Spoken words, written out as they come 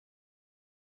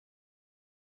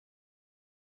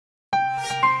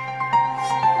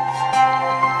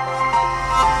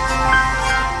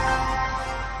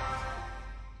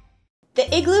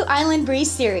Igloo Island Breeze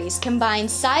series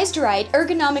combines sized-right,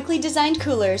 ergonomically designed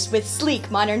coolers with sleek,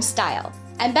 modern style.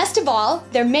 And best of all,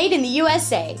 they're made in the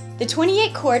USA. The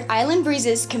 28-quart Island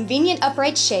Breeze's convenient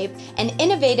upright shape and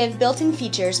innovative built-in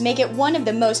features make it one of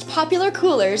the most popular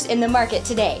coolers in the market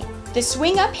today. The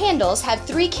swing-up handles have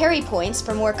 3 carry points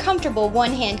for more comfortable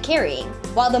one-hand carrying,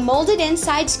 while the molded-in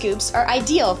side scoops are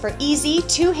ideal for easy,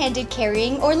 two-handed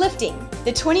carrying or lifting.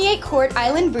 The 28-quart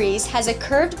Island Breeze has a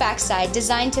curved backside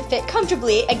designed to fit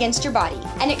comfortably against your body,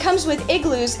 and it comes with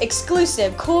Igloo's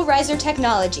exclusive Cool Riser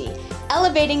technology,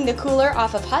 elevating the cooler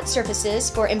off of hot surfaces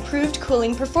for improved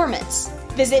cooling performance.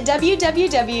 Visit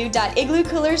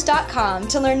www.igloocoolers.com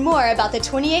to learn more about the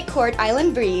 28-quart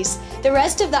Island Breeze, the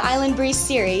rest of the Island Breeze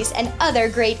series, and other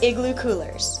great Igloo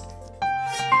coolers.